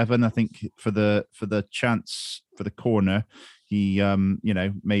about a 7. I think for the chance for the corner, he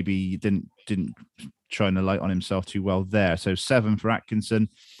maybe didn't shine a light on himself too well there. So 7 for Atkinson,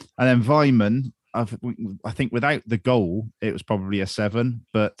 and then Weimann. I think without the goal, it was probably a 7.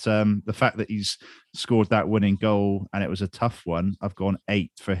 But the fact that he's scored that winning goal and it was a tough one, I've gone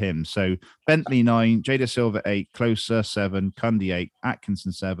 8 for him. So Bentley 9, Jay Dasilva 8, Closer 7, Cundy 8,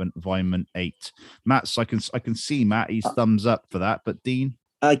 Atkinson 7, Weimann 8. Matt, I can see Matt. He's thumbs up for that. But Dean.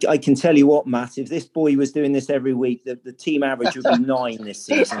 I can tell you what, Matt, if this boy was doing this every week, the team average would be 9 this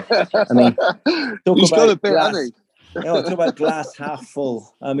season. I mean, he's got a bit, hasn't he? Talk about glass half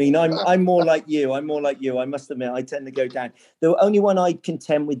full. I mean, I'm more like you. I must admit, I tend to go down. The only one I'd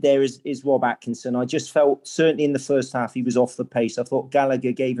contend with there is Rob Atkinson. I just felt, certainly in the first half, he was off the pace. I thought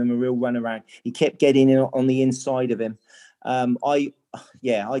Gallagher gave him a real run around. He kept getting in on the inside of him. I'd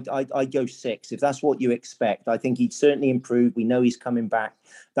go 6 if that's what you expect. I think he'd certainly improved. We know he's coming back.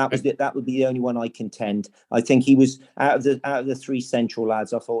 That would be the only one I contend. I think he was out of the 3 central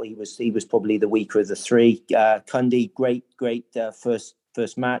lads. I thought he was probably the weaker of the 3. Cundy, great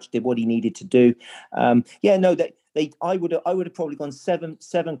first match. Did what he needed to do. I would have probably gone 7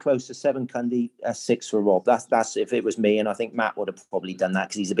 Closer, 7 Cundy, 6 for Rob. That's if it was me, and I think Matt would have probably done that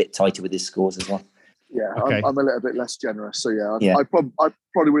because he's a bit tighter with his scores as well. Yeah, okay. I'm a little bit less generous. So I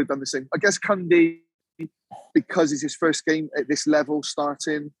probably would have done the same. I guess Cundy, because it's his first game at this level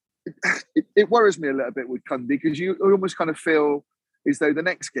starting, it worries me a little bit with Cundy because you almost kind of feel as though the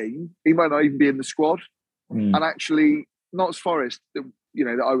next game he might not even be in the squad. And actually, Notts Forest, that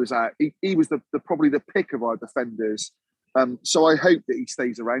I was at, he was the probably the pick of our defenders. So I hope that he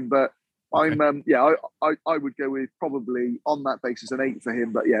stays around, but. Okay. I would go with probably on that basis an 8 for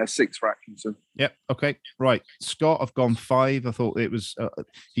him, but 6 for Atkinson. Yep. Okay. Right. Scott, I've gone 5. I thought it was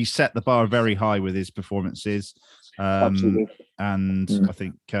he set the bar very high with his performances. Absolutely. And I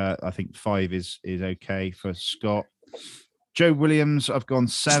think 5 is okay for Scott. Joe Williams, I've gone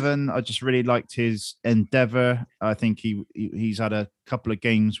 7. I just really liked his endeavour. I think he's had a couple of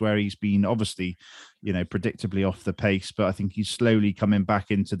games where he's been obviously, predictably off the pace, but I think he's slowly coming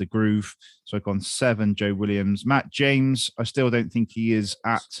back into the groove. So I've gone 7, Joe Williams. Matt James, I still don't think he is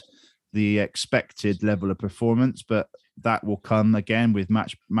at the expected level of performance, but that will come again with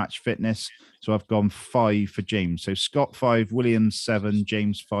match fitness. So I've gone 5 for James. So Scott 5, Williams 7,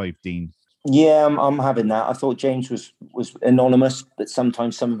 James 5, Dean. Yeah, I'm having that. I thought James was anonymous, but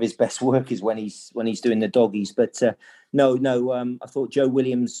sometimes some of his best work is when he's doing the doggies. But no. I thought Joe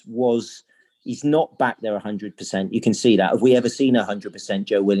Williams was. He's not back there 100%. You can see that. Have we ever seen 100%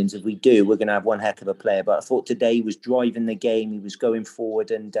 Joe Williams? If we do, we're going to have one heck of a player. But I thought today he was driving the game. He was going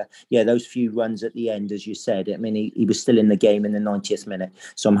forward. And those few runs at the end, as you said, I mean, he was still in the game in the 90th minute.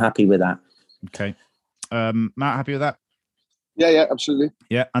 So I'm happy with that. Okay. Matt, happy with that? Yeah, absolutely.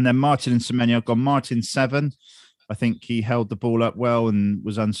 Yeah. And then Martin and Semenyo. I've got Martin 7. I think he held the ball up well and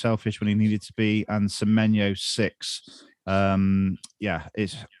was unselfish when he needed to be. And Semenyo 6.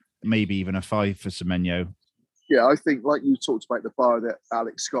 It's maybe even a 5 for Semenyo. Yeah, I think like you talked about the bar that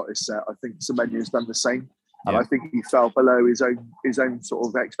Alex Scott has set, I think Semenyo's done the same. And I think he fell below his own sort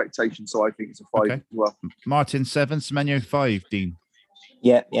of expectation. So I think it's a 5 as well. Martin 7, Semenyo 5, Dean.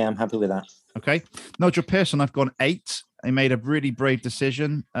 Yeah, I'm happy with that. Okay. Nigel Pearson, I've gone 8. He made a really brave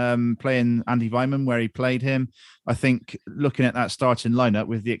decision playing Andy Weimann where he played him. I think looking at that starting lineup,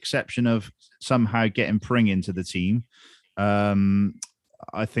 with the exception of somehow getting Pring into the team,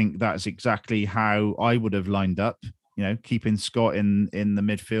 I think that's exactly how I would have lined up. You know, keeping Scott in the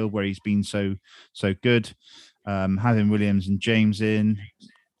midfield where he's been so good, having Williams and James in,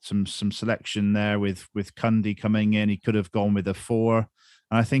 some selection there with Cundy coming in. He could have gone with a 4,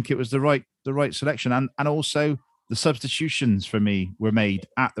 and I think it was the right selection, and also the substitutions for me were made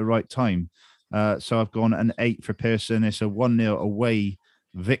at the right time. So I've gone an 8 for Pearson. It's a 1-0 away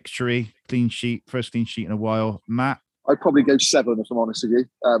victory, clean sheet, first clean sheet in a while. Matt? I'd probably go 7 if I'm honest with you.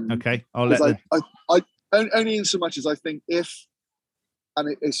 Okay, I'll let I only in so much as I think it's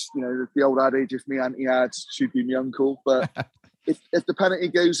the old adage, if me auntie had, she'd be my uncle. But if the penalty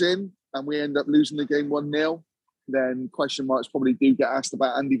goes in and we end up losing the game 1-0, then question marks probably do get asked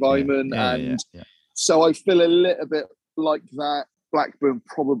about Andy Weimann. So I feel a little bit like that. Blackburn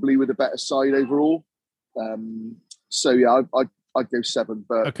probably with a better side overall. I'd go 7,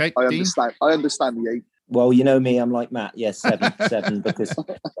 but okay, I understand the 8. Well, you know me, I'm like Matt. Yes, 7 because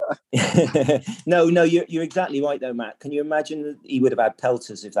no, you're exactly right though, Matt. Can you imagine that he would have had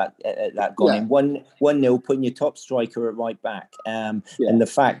pelters if that gone in 1-0, putting your top striker at right back, and the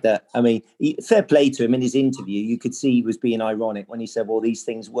fact that fair play to him in his interview, you could see he was being ironic when he said, "Well, these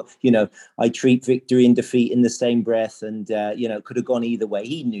things were, I treat victory and defeat in the same breath, and could have gone either way."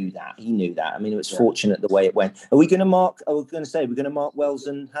 He knew that. I mean, it was fortunate the way it went. Are we going to mark Wells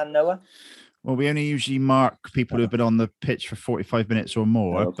and Han Noah? Well, we only usually mark people who've been on the pitch for 45 minutes or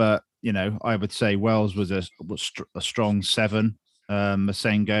more, but I would say Wells was a strong 7.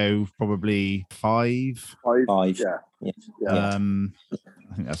 Masengo probably 5. 5. Yeah. I think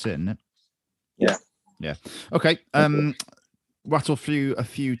that's it, isn't it? Yeah. Okay. Rattle through a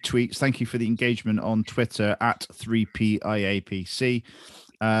few tweets. Thank you for the engagement on Twitter at 3PIAPC.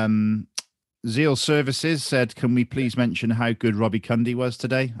 Zeal Services said, "Can we please mention how good Robbie Cundy was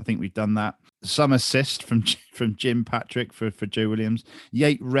today?" I think we've done that. Some assist from Jim Patrick for Joe Williams.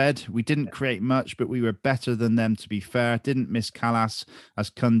 Yate Red, "We didn't create much, but we were better than them, to be fair. Didn't miss Callas, as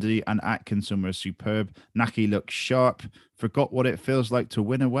Cundy and Atkinson were superb. Naki looked sharp. Forgot what it feels like to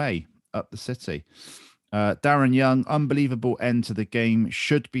win away up the city." Darren Young, "Unbelievable end to the game.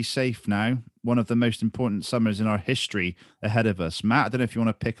 Should be safe now. One of the most important summers in our history ahead of us." Matt, I don't know if you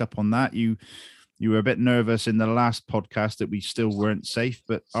want to pick up on that. You were a bit nervous in the last podcast that we still weren't safe,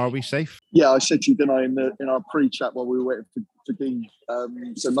 but are we safe? Yeah, I said to you, didn't I, in our pre-chat while we were waiting for Dean.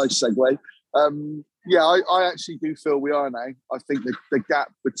 So nice segue. I actually do feel we are now. I think the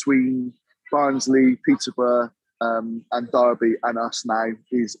gap between Barnsley, Peterborough, and Derby and us now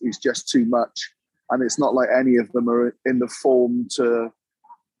is just too much. And it's not like any of them are in the form to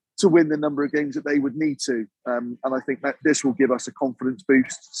win the number of games that they would need to. And I think that this will give us a confidence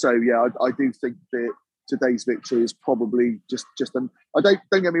boost. So, I do think that today's victory is probably just don't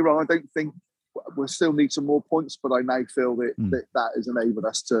get me wrong, I don't think we'll still need some more points, but I now feel that has enabled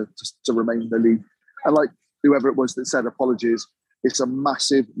us to remain in the league. And like whoever it was that said apologies, it's a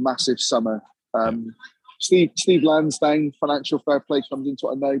massive, massive summer. Steve Lansdown, financial fair play comes into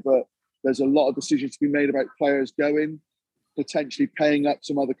it, I know, but there's a lot of decisions to be made about players going, potentially paying up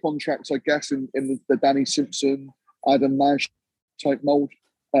some other contracts, I guess, in the Danny Simpson, Adam Nash type mould,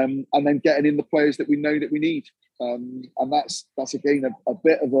 and then getting in the players that we know that we need. And that's again a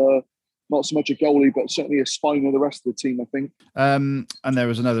bit of a, not so much a goalie, but certainly a spine of the rest of the team, I think. And there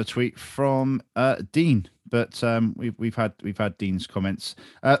was another tweet from Dean, but we've had Dean's comments.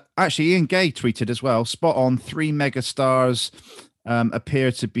 Actually, Ian Gay tweeted as well. "Spot on. 3 megastars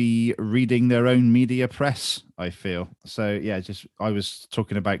appear to be reading their own media press, I feel." So I was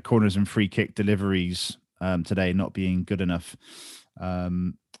talking about corners and free kick deliveries today not being good enough.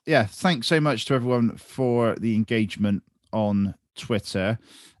 yeah, thanks so much to everyone for the engagement on Twitter.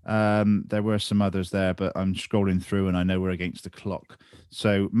 There were some others there, but I'm scrolling through and I know we're against the clock.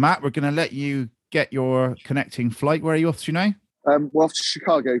 So, Matt, we're going to let you get your connecting flight. Where are you off to now? We're off to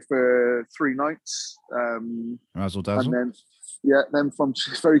Chicago for 3 nights. Razzle dazzle. And then from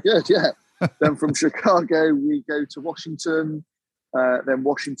very good, yeah. Then from Chicago we go to Washington, then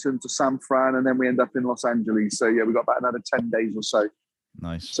Washington to San Fran, and then we end up in Los Angeles. So yeah, we got about another 10 days or so.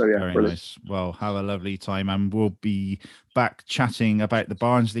 Nice. So yeah, very brilliant. nice. Well, have a lovely time, and we'll be back chatting about the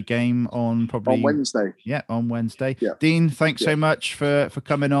Barnsley game on Wednesday. Yeah, on Wednesday. Yeah. Dean, thanks so much for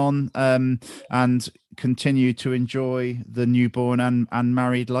coming on, and continue to enjoy the newborn and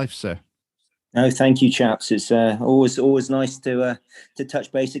married life, sir. No, thank you, chaps. It's always nice to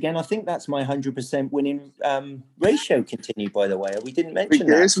touch base again. I think that's my 100% winning ratio continued. By the way, we didn't mention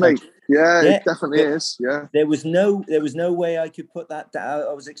that. It is, mate. Yeah, it definitely is. Yeah. There was no way I could put that down.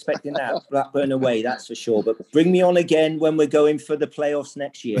 I was expecting that Blackburn away, that's for sure. But bring me on again when we're going for the playoffs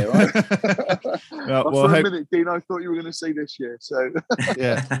next year. Right? For a minute, Dean, I thought you were going to say this year. So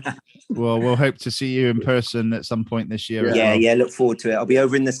yeah. Well, we'll hope to see you in person at some point this year. Yeah. Look forward to it. I'll be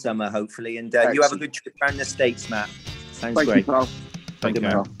over in the summer, hopefully, and you have a good trip around the States, Matt. Sounds Thank great. you, pal. Thank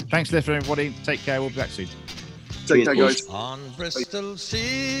you. Thanks, listener, everybody. Take care. We'll be back soon. Take care, guys. On Bristol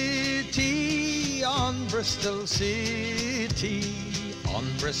City, on Bristol City, on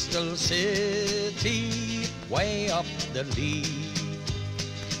Bristol City, way up the lead.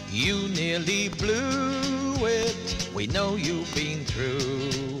 You nearly blew it, we know you've been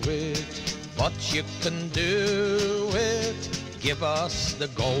through it, but you can do it, give us the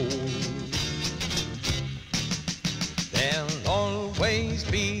goal. There'll always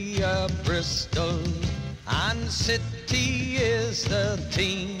be a Bristol, and City is the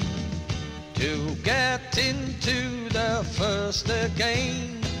team to get into the first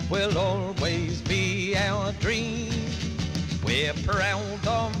again. Will always be our dream. We're proud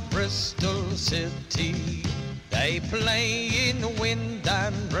of Bristol City. They play in wind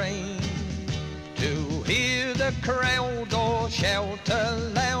and rain. To hear the crowd all shout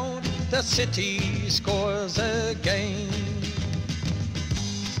aloud, the city scores again.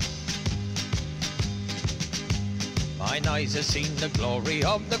 Mine eyes have seen the glory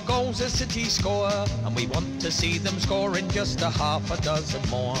of the goals the City score, and we want to see them scoring just a half a dozen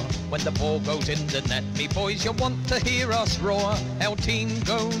more. When the ball goes in the net, me boys, you want to hear us roar. Our team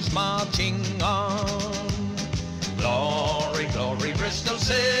goes marching on. Glory, glory, Bristol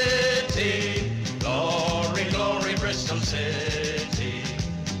City. Glory, glory, Bristol City.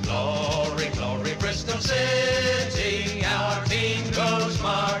 Glory, glory, Bristol City. Our team goes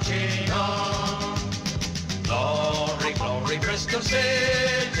marching on. Glory, glory, Bristol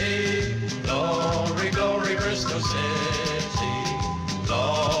City. Glory, glory, Bristol City.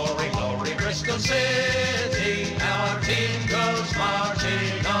 Glory, glory, Bristol City. Our team goes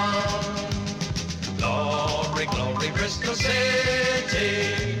marching on. Glory, glory, Bristol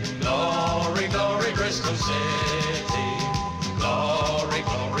City. Glory, glory, Bristol City. Glory,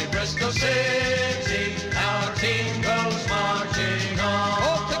 glory, Bristol City. Our team goes marching on.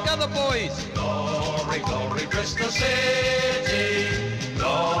 All together, boys. Glory, glory, Bristol City.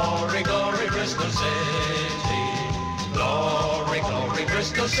 Glory, glory, Bristol City. Glory, glory,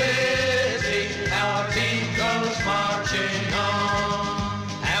 Bristol City. Our team goes marching